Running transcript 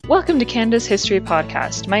Welcome to Canada's History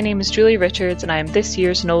Podcast. My name is Julie Richards, and I am this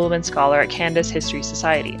year's Nobleman Scholar at Canada's History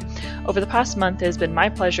Society. Over the past month, it has been my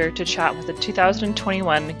pleasure to chat with the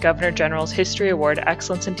 2021 Governor General's History Award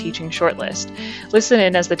Excellence in Teaching shortlist. Listen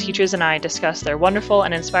in as the teachers and I discuss their wonderful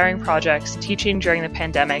and inspiring projects, teaching during the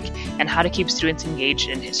pandemic, and how to keep students engaged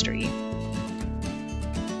in history.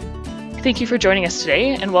 Thank you for joining us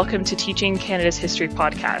today, and welcome to Teaching Canada's History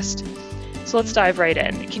Podcast. So let's dive right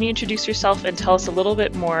in. Can you introduce yourself and tell us a little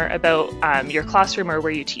bit more about your classroom or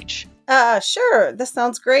where you teach? Sure. This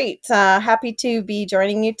sounds great. Happy to be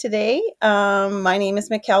joining you today. My name is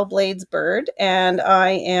Mikkel Blades Bird, and I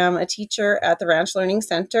am a teacher at the Ranch Learning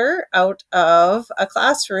Centre out of a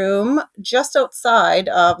classroom just outside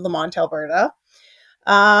of Lamont, Alberta.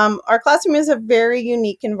 Our classroom is a very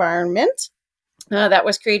unique environment. That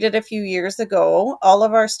was created a few years ago. All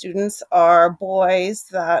of our students are boys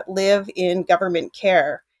that live in government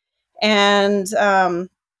care. And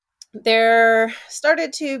there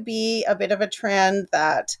started to be a bit of a trend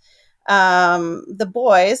that the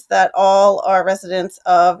boys that all are residents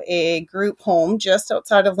of a group home just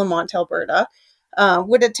outside of Lamont, Alberta,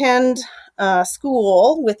 would attend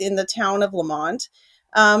school within the town of Lamont.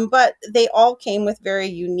 But they all came with very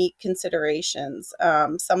unique considerations.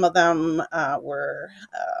 Some of them were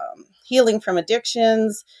healing from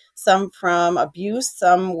addictions, some from abuse,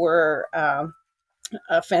 some were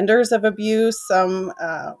offenders of abuse, some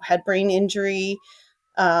had brain injury,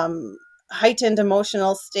 heightened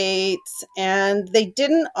emotional states, and they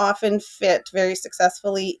didn't often fit very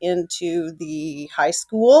successfully into the high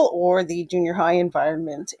school or the junior high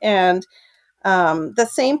environment. And the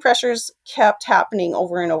same pressures kept happening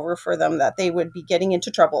over and over for them, that they would be getting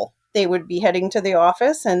into trouble. They would be heading to the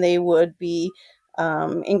office and they would be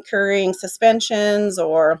incurring suspensions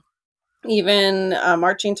or even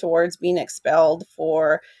marching towards being expelled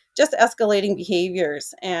for just escalating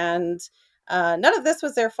behaviors. And none of this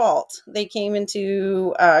was their fault. They came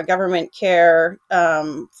into government care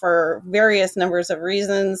for various numbers of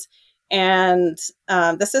reasons, and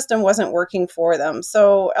the system wasn't working for them.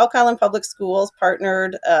 So Elk Island Public Schools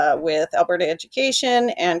partnered with Alberta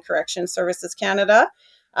Education and Corrections Services Canada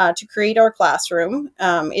to create our classroom.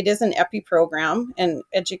 It is an EPI program, an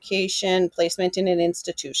education placement in an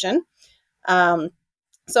institution.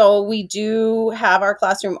 So we do have our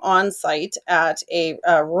classroom on site at a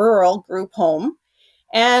rural group home,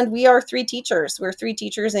 and we are three teachers. We're three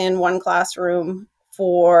teachers in one classroom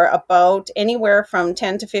for about anywhere from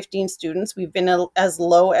 10 to 15 students. We've been as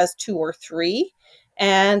low as 2 or 3,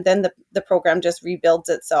 and then the program just rebuilds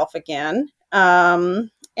itself again.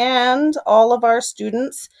 And all of our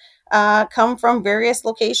students come from various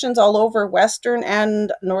locations all over Western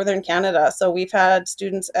and Northern Canada. So we've had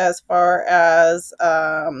students as far as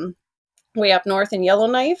way up north in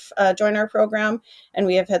Yellowknife join our program, and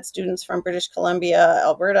we have had students from British Columbia,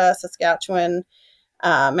 Alberta, Saskatchewan,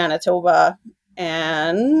 Manitoba,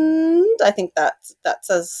 and I think that's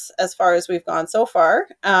as far as we've gone so far.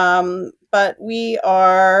 But we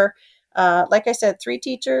are, like I said, 3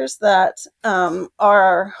 teachers that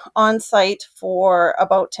are on site for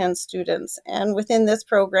about 10 students. And within this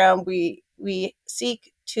program, we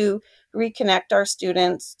seek to reconnect our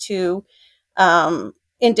students to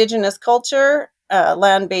Indigenous culture,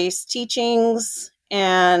 land-based teachings,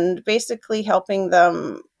 and basically helping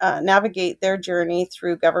them navigate their journey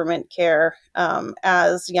through government care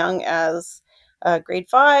as young as grade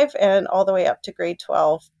 5 and all the way up to grade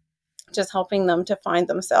 12. Just helping them to find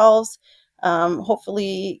themselves,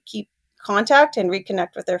 hopefully keep contact and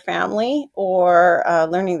reconnect with their family, or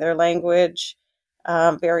learning their language,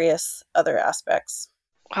 various other aspects.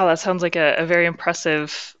 Wow, that sounds like a very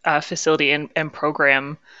impressive facility and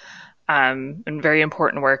program, and very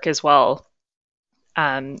important work as well.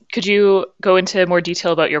 Could you go into more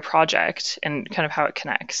detail about your project and kind of how it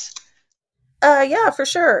connects? Yeah, for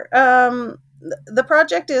sure. The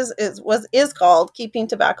project is called Keeping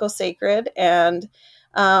Tobacco Sacred, and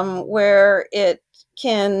where it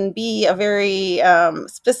can be a very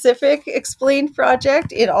specific explained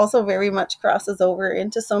project, it also very much crosses over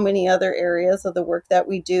into so many other areas of the work that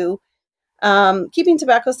we do. Keeping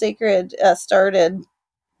Tobacco Sacred started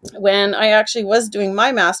when I actually was doing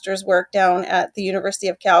my master's work down at the University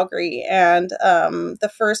of Calgary, and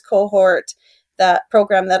the first cohort, that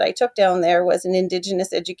program that I took down there, was an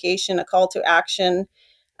Indigenous education, a call to action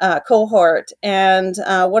cohort. And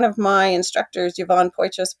one of my instructors, Yvonne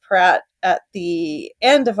Poitras Pratt, at the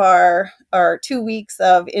end of our 2 weeks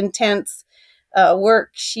of intense work,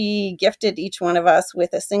 she gifted each one of us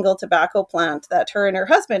with a single tobacco plant that her and her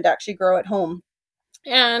husband actually grow at home.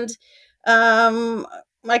 And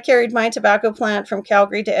I carried my tobacco plant from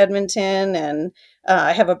Calgary to Edmonton, and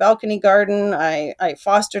I have a balcony garden. I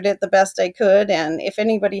fostered it the best I could. And if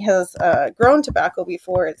anybody has grown tobacco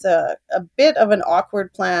before, it's a bit of an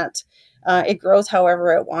awkward plant. It grows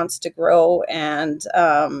however it wants to grow, and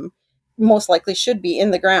most likely should be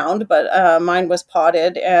in the ground, but mine was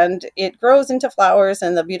potted, and it grows into flowers,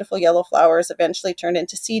 and the beautiful yellow flowers eventually turn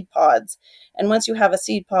into seed pods. And once you have a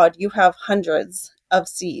seed pod, you have hundreds of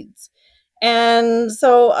seeds. And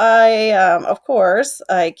so of course,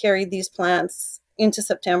 I carried these plants into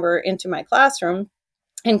September into my classroom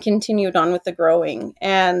and continued on with the growing.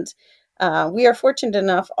 And we are fortunate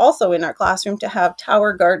enough also in our classroom to have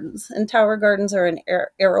tower gardens. And tower gardens are an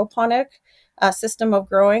aeroponic system of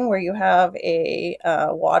growing where you have a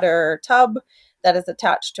water tub that is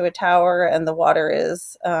attached to a tower, and the water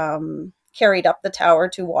is carried up the tower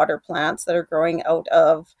to water plants that are growing out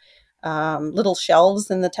of little shelves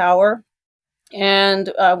in the tower.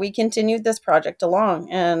 And we continued this project along.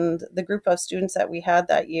 And the group of students that we had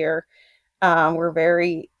that year were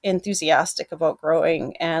very enthusiastic about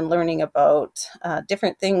growing and learning about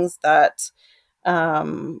different things that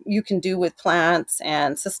you can do with plants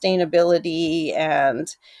and sustainability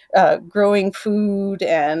and growing food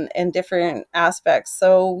and different aspects.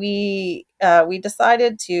 So we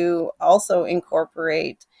decided to also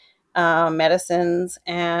incorporate medicines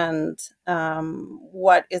and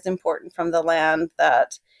what is important from the land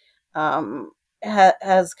that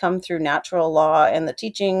has come through natural law and the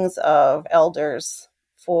teachings of elders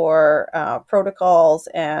for protocols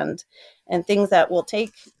and things that will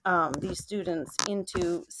take these students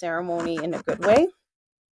into ceremony in a good way.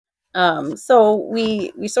 So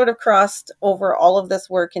we sort of crossed over all of this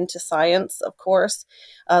work into science, of course,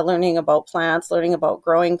 learning about plants, learning about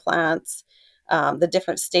growing plants, the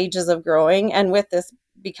different stages of growing. And with this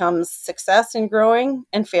becomes success in growing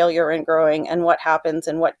and failure in growing, and what happens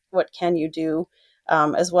and what can you do,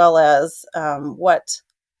 as well as what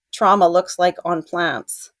trauma looks like on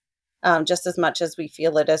plants, just as much as we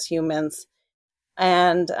feel it as humans.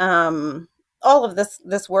 And all of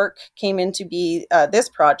this work came into be this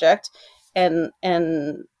project, and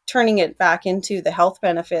turning it back into the health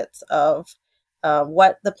benefits of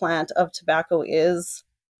what the plant of tobacco is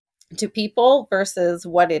to people versus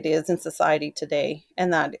what it is in society today,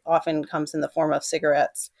 and that often comes in the form of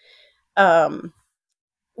cigarettes.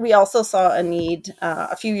 We also saw a need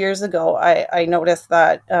a few years ago. I noticed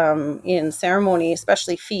that in ceremony,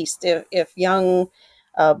 especially feast, if young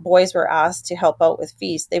boys were asked to help out with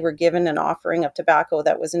feast, they were given an offering of tobacco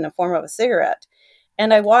that was in the form of a cigarette.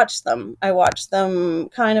 And I watched them.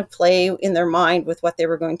 Kind of play in their mind with what they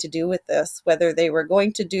were going to do with this, whether they were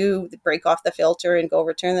going to break off the filter and go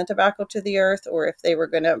return the tobacco to the earth, or if they were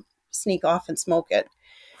going to sneak off and smoke it.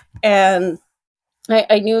 And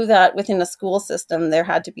I knew that within the school system, there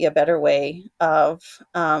had to be a better way of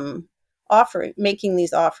making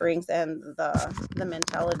these offerings and the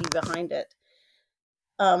mentality behind it.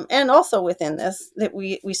 And also within this, that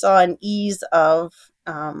we saw an ease of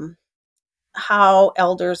how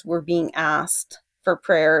elders were being asked for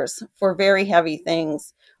prayers for very heavy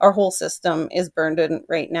things. Our whole system is burdened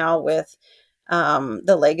right now with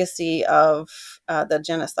the legacy of the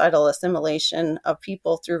genocidal assimilation of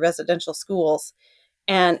people through residential schools.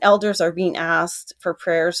 And elders are being asked for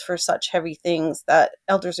prayers for such heavy things that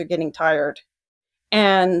elders are getting tired.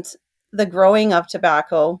 And the growing of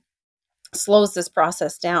tobacco slows this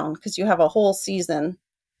process down, because you have a whole season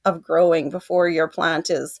of growing before your plant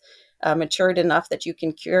is matured enough that you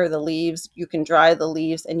can cure the leaves, you can dry the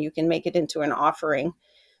leaves, and you can make it into an offering.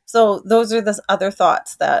 So those are the other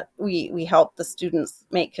thoughts that we help the students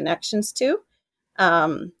make connections to.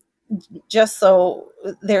 Just so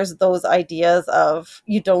there's those ideas of,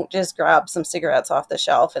 you don't just grab some cigarettes off the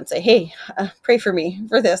shelf and say, hey, pray for me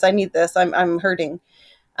for this. I need this. I'm hurting.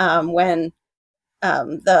 When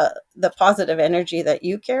the positive energy that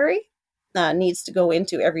you carry needs to go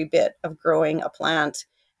into every bit of growing a plant,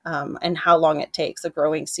 and how long it takes, a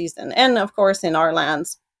growing season. And of course, in our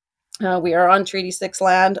lands, we are on Treaty 6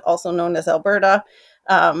 land, also known as Alberta.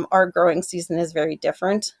 Our growing season is very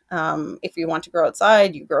different. If you want to grow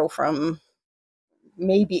outside, you grow from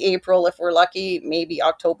maybe April if we're lucky, maybe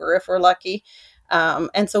October if we're lucky.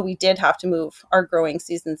 And so we did have to move our growing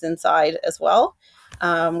seasons inside as well.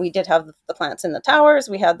 We did have the plants in the towers.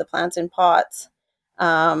 We had the plants in pots.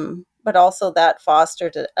 But also that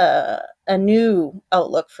fostered a new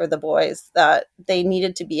outlook for the boys, that they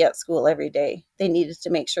needed to be at school every day. They needed to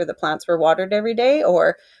make sure the plants were watered every day,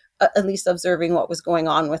 or at least observing what was going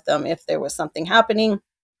on with them if there was something happening.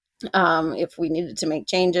 if we needed to make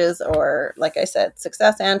changes, or like I said,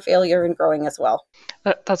 success and failure and growing as well.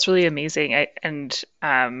 That's really amazing.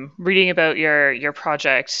 Reading about your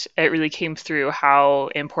project, it really came through how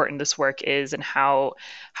important this work is and how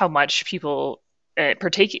much people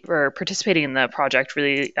participating in the project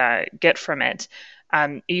really get from it.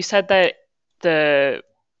 You said that the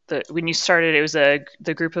when you started, it was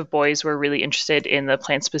the group of boys were really interested in the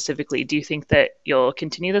plant specifically. Do you think that you'll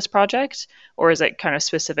continue this project, or is it kind of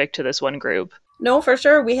specific to this one group? No, for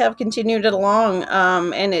sure. We have continued it along,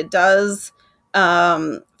 and it does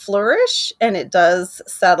flourish, and it does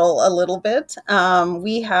settle a little bit.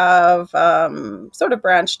 We have sort of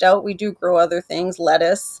branched out. We do grow other things,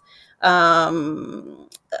 lettuce,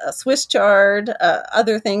 Swiss chard,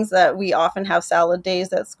 other things that we often have salad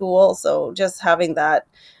days at school. So just having that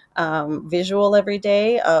visual every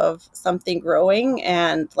day of something growing,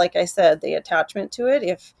 and like I said, the attachment to it.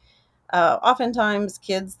 If oftentimes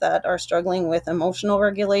kids that are struggling with emotional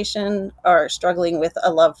regulation are struggling with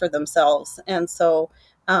a love for themselves, and so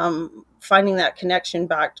finding that connection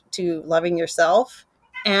back to loving yourself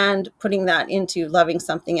and putting that into loving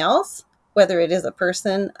something else, whether it is a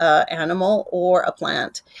person, animal, or a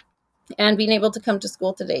plant, and being able to come to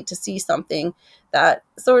school today to see something that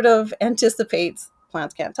sort of anticipates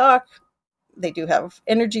plants can't talk, they do have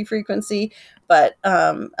energy frequency, but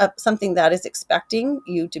something that is expecting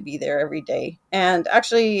you to be there every day. And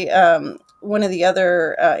actually, one of the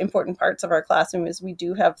other important parts of our classroom is we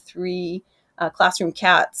do have 3 classroom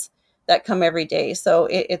cats that come every day. So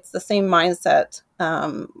it's the same mindset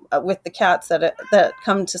with the cats that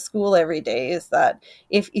come to school every day, is that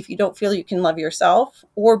if you don't feel you can love yourself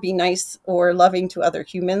or be nice or loving to other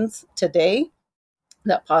humans today,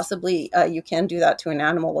 that possibly you can do that to an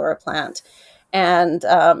animal or a plant. And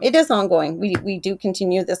it is ongoing. We do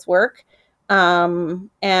continue this work. And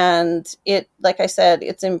it, like I said,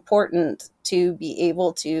 it's important to be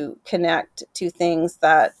able to connect to things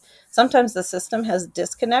that sometimes the system has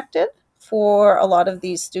disconnected for a lot of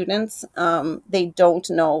these students. They don't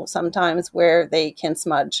know sometimes where they can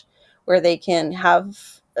smudge, where they can have,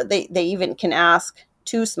 they even can ask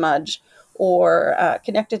to smudge, or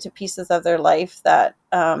connected to pieces of their life that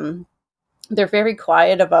they're very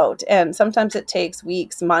quiet about. And sometimes it takes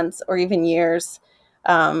weeks, months, or even years.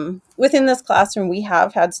 Within this classroom, we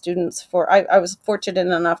have had students I was fortunate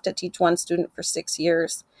enough to teach one student for 6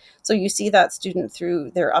 years. So you see that student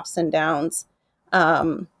through their ups and downs.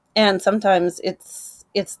 And sometimes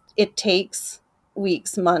it takes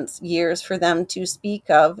weeks, months, years for them to speak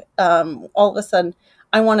of, all of a sudden,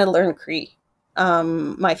 I want to learn Cree.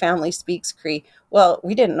 My family speaks Cree. Well,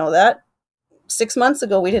 we didn't know that 6 months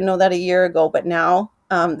ago. We didn't know that a year ago, but now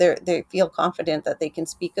they feel confident that they can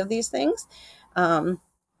speak of these things. And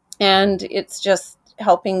it's just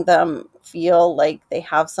helping them feel like they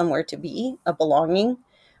have somewhere to be, a belonging,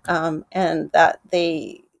 and that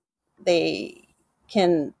they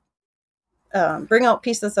can bring out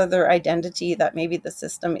pieces of their identity that maybe the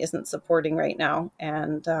system isn't supporting right now.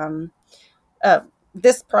 And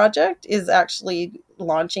this project is actually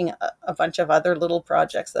launching a bunch of other little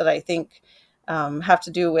projects that I think have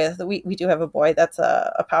to do with, we do have a boy that's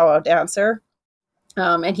a powwow dancer,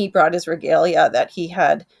 and he brought his regalia that he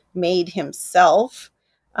had made himself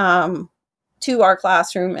to our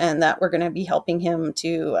classroom, and that we're going to be helping him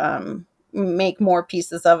to make more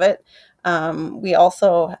pieces of it. We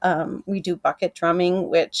also we do bucket drumming,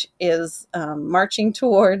 which is marching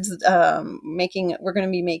towards we're going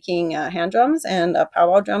to be making hand drums and a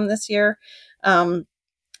powwow drum this year.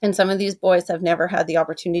 And some of these boys have never had the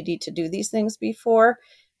opportunity to do these things before,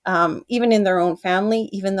 even in their own family,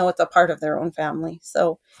 even though it's a part of their own family.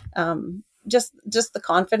 So just the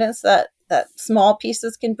confidence that small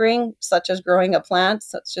pieces can bring, such as growing a plant,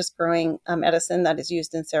 such as growing a medicine that is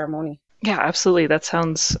used in ceremony. Yeah, absolutely. That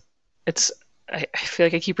sounds, it's, I feel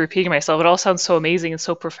like I keep repeating myself. It all sounds so amazing and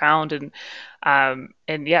so profound, and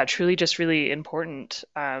yeah, truly just really important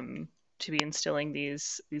to be instilling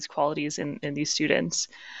these qualities in these students.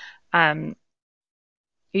 Um,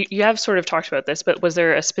 you have sort of talked about this, but was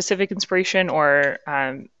there a specific inspiration or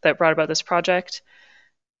that brought about this project?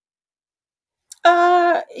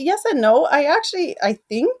 Yes and no. I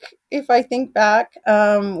think, if I think back,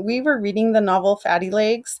 we were reading the novel Fatty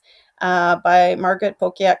Legs by Margaret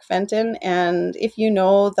Pokiak Fenton. And if you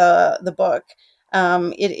know the book,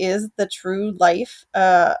 it is the true life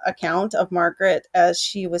account of Margaret as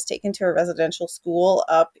she was taken to a residential school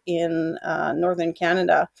up in northern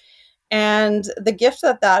Canada. And the gift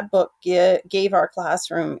that book gave our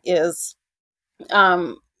classroom is,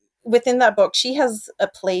 um, within that book, she has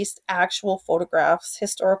placed actual photographs,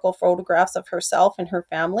 historical photographs of herself and her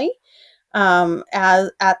family,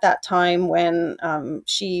 as at that time when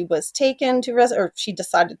she was taken to or she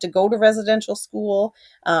decided to go to residential school,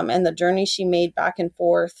 and the journey she made back and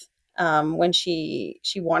forth when she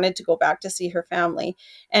wanted to go back to see her family.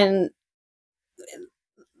 And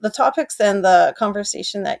the topics and the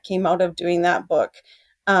conversation that came out of doing that book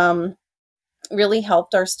really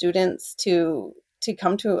helped our students to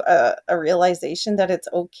come to a realization that it's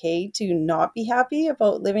okay to not be happy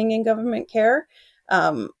about living in government care.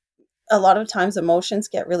 A lot of times emotions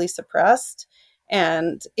get really suppressed,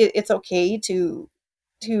 and it's okay to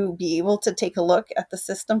be able to take a look at the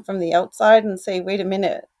system from the outside and say, wait a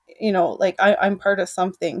minute, like I'm part of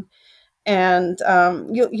something. And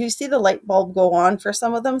you see the light bulb go on for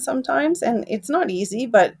some of them sometimes, and it's not easy,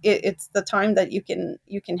 but it's the time that you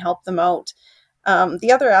can help them out.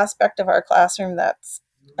 The other aspect of our classroom that's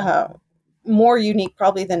more unique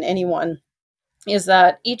probably than anyone is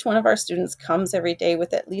that each one of our students comes every day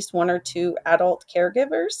with at least one or two adult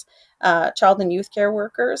caregivers, child and youth care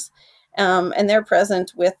workers, and they're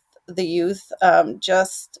present with the youth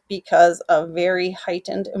just because of very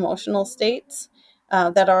heightened emotional states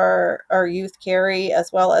that our youth carry,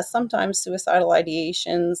 as well as sometimes suicidal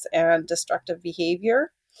ideations and destructive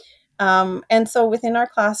behavior. And so within our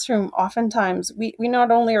classroom, oftentimes we not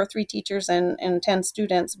only are three teachers and 10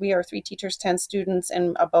 students, we are three teachers, 10 students,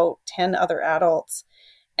 and about 10 other adults.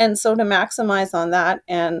 And so to maximize on that,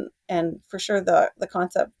 and for sure the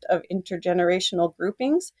concept of intergenerational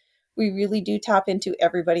groupings, we really do tap into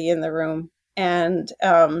everybody in the room. And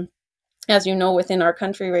as you know, within our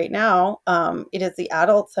country right now, it is the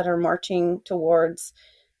adults that are marching towards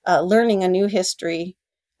learning a new history.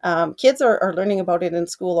 Kids are learning about it in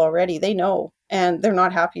school already. They know, and they're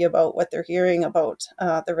not happy about what they're hearing about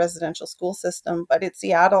the residential school system. But it's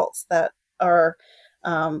the adults that are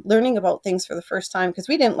learning about things for the first time, because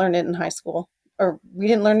we didn't learn it in high school, or we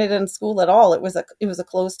didn't learn it in school at all. It was a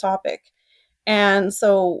closed topic. And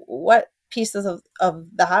so what pieces of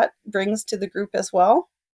that brings to the group as well.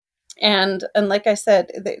 And like I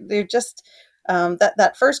said, they're just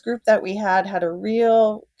that first group that we had a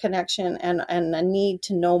real connection and a need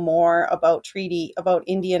to know more about treaty, about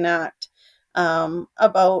Indian Act,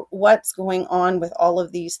 about what's going on with all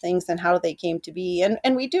of these things and how they came to be.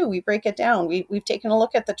 And we break it down. We've taken a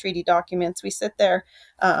look at the treaty documents. We sit there.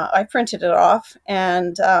 I printed it off,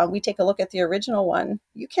 and we take a look at the original one.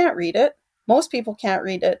 You can't read it. Most people can't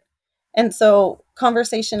read it. And so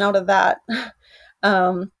conversation out of that.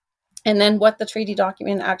 And then what the treaty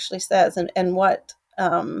document actually says, and what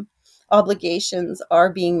obligations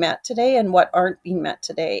are being met today and what aren't being met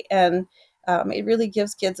today. And it really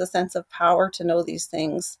gives kids a sense of power to know these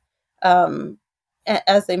things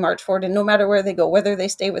as they march forward. And no matter where they go, whether they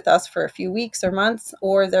stay with us for a few weeks or months,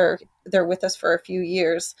 or they're with us for a few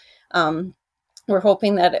years, we're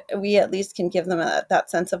hoping that we at least can give them that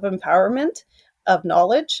sense of empowerment, of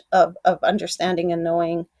knowledge, of understanding and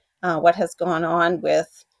knowing what has gone on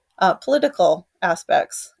with political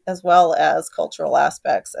aspects, as well as cultural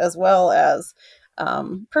aspects, as well as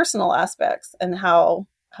personal aspects, and how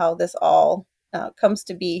this all comes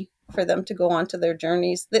to be for them to go on to their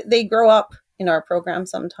journeys. They grow up in our program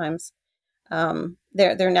sometimes.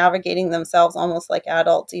 They're navigating themselves almost like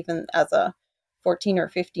adults, even as a 14 or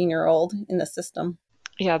 15-year-old in the system.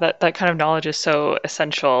 Yeah, that kind of knowledge is so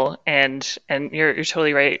essential, and you're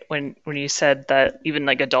totally right when you said that even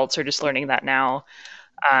like adults are just learning that now,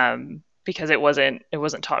 because it wasn't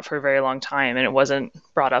taught for a very long time, and it wasn't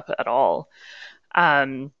brought up at all.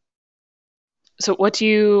 So what do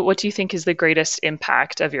you think is the greatest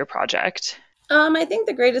impact of your project? I think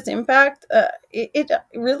the greatest impact, it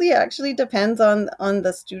really actually depends on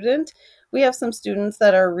the student. We have some students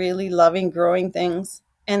that are really loving growing things,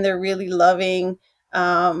 and they're really loving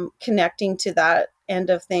connecting to that end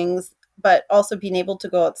of things, but also being able to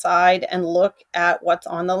go outside and look at what's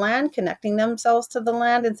on the land, connecting themselves to the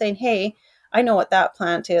land and saying, hey, I know what that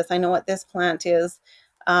plant is. I know what this plant is.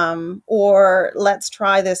 Or let's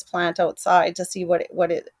try this plant outside to see what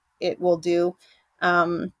it will do.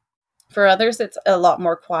 For others, it's a lot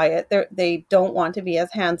more quiet. They don't want to be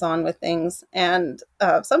as hands-on with things. And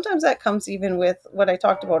sometimes that comes even with what I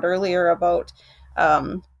talked about earlier about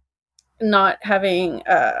not having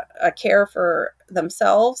a care for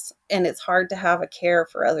themselves. And it's hard to have a care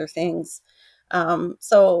for other things.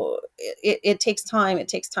 So it takes time. It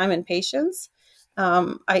takes time and patience.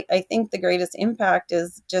 I think the greatest impact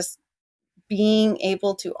is just being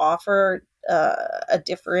able to offer a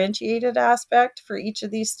differentiated aspect for each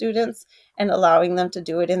of these students and allowing them to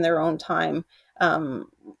do it in their own time.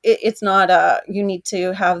 It's not you need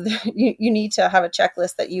to have you need to have a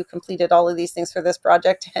checklist that you completed all of these things for this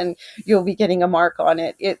project and you'll be getting a mark on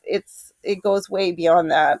it. It's it goes way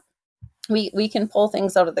beyond that. We can pull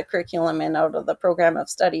things out of the curriculum and out of the program of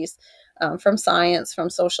studies, from science, from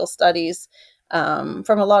social studies, from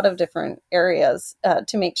a lot of different areas,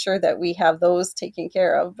 to make sure that we have those taken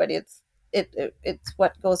care of. But it's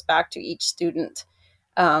what goes back to each student.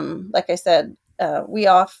 Like I said, we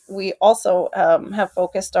also have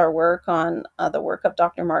focused our work on the work of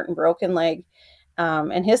Dr. Martin Brokenleg,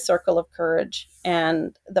 and his circle of courage,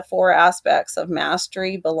 and the 4 aspects of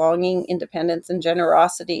mastery, belonging, independence, and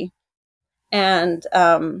generosity, and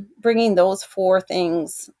bringing those 4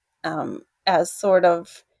 things as sort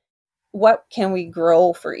of what can we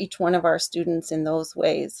grow for each one of our students in those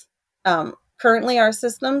ways. Currently, our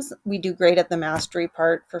systems, we do great at the mastery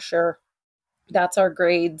part for sure. That's our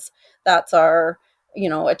grades, that's our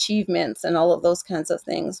achievements and all of those kinds of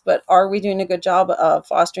things. But are we doing a good job of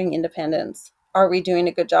fostering independence? Are we doing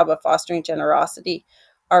a good job of fostering generosity?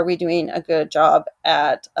 Are we doing a good job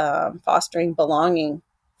at fostering belonging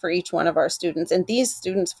for each one of our students? And these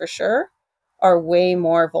students for sure are way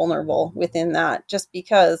more vulnerable within that, just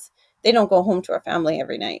because they don't go home to a family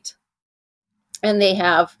every night, and they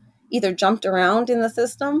have either jumped around in the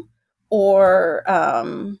system, or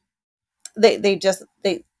they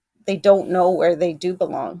don't know where they do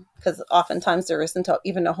belong, because oftentimes there isn't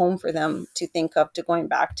even a home for them to think of to going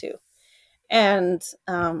back to. And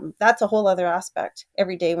that's a whole other aspect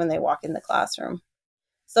every day when they walk in the classroom.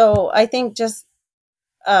 So I think just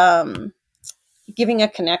giving a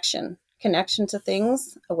connection to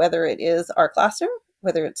things, whether it is our classroom,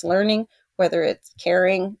 whether it's learning, whether it's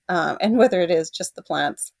caring, and whether it is just the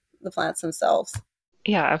plants themselves.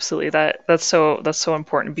 Yeah, absolutely. That's so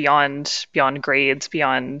important beyond grades,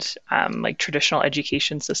 beyond like traditional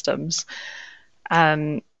education systems.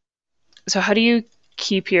 Um, so how do you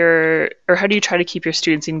try to keep your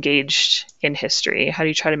students engaged in history? How do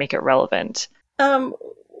you try to make it relevant?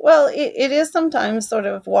 Well, it is sometimes sort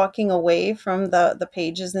of walking away from the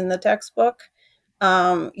pages in the textbook,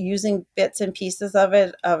 using bits and pieces of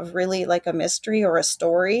it, of really like a mystery or a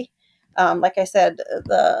story. Like I said,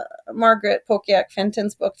 the Margaret Pokiak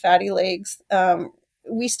Fenton's book, Fatty Legs,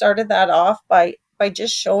 we started that off by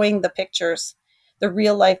just showing the pictures, the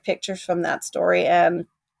real life pictures from that story, and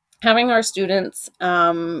having our students,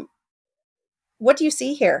 what do you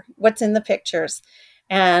see here? What's in the pictures?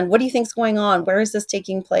 And what do you think's going on? Where is this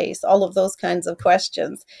taking place? All of those kinds of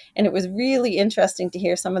questions. And it was really interesting to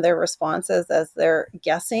hear some of their responses as they're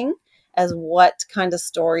guessing as what kind of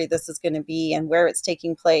story this is going to be and where it's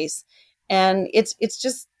taking place. And it's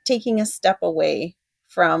just taking a step away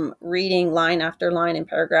from reading line after line and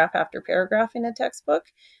paragraph after paragraph in a textbook.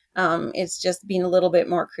 It's just being a little bit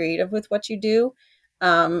more creative with what you do.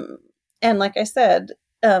 And like I said,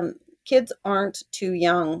 kids aren't too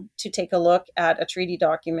young to take a look at a treaty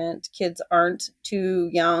document. Kids aren't too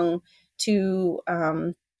young to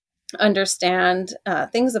understand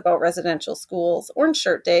things about residential schools. Orange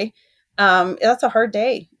Shirt Day, that's a hard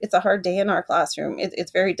day. It's a hard day in our classroom.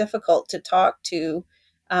 It's very difficult to talk to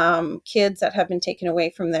kids that have been taken away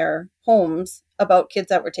from their homes about kids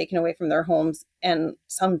that were taken away from their homes, and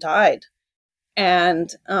some died.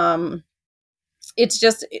 And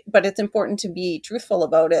but it's important to be truthful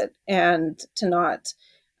about it, and to not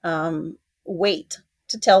wait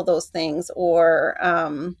to tell those things. Or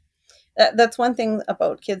that's one thing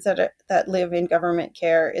about kids that live in government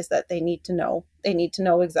care, is that they need to know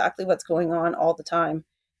exactly what's going on all the time.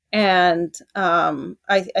 And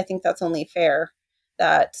I think that's only fair,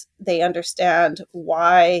 that they understand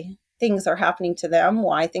why things are happening to them,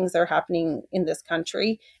 why things are happening in this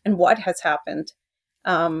country, and what has happened.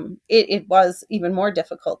 It was even more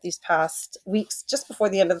difficult these past weeks, just before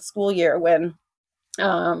the end of the school year, when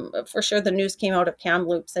for sure the news came out of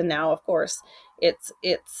Kamloops, and now, of course, it's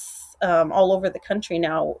all over the country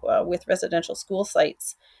now, with residential school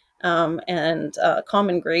sites, and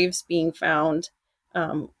common graves being found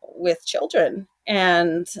with children.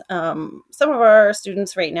 And some of our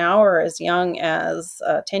students right now are as young as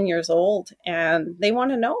 10 years old, and they want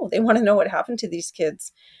to know what happened to these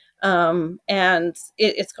kids. And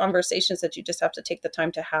it's conversations that you just have to take the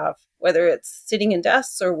time to have, whether it's sitting in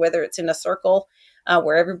desks or whether it's in a circle,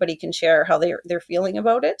 where everybody can share how they're feeling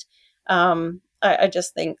about it. I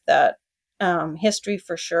just think that history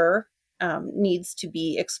for sure needs to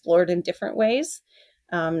be explored in different ways,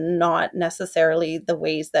 not necessarily the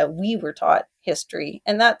ways that we were taught history.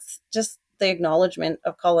 And that's just the acknowledgement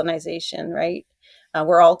of colonization, right?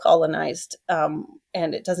 We're all colonized, and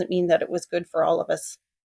it doesn't mean that it was good for all of us.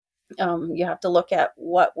 You have to look at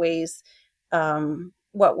what ways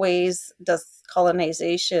does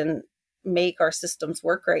colonization make our systems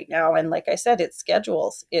work right now. And like I said, it's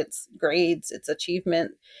schedules, it's grades, it's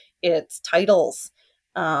achievement, its titles,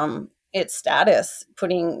 its status,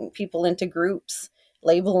 putting people into groups,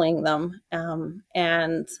 labeling them,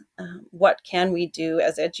 and what can we do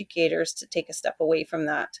as educators to take a step away from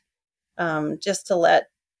that, just to let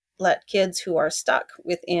kids who are stuck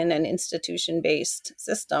within an institution-based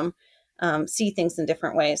system see things in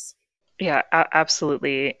different ways. Yeah,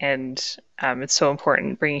 absolutely. And it's so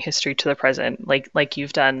important bringing history to the present, like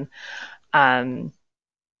you've done. Um,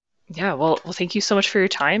 yeah, well, thank you so much for your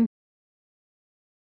time.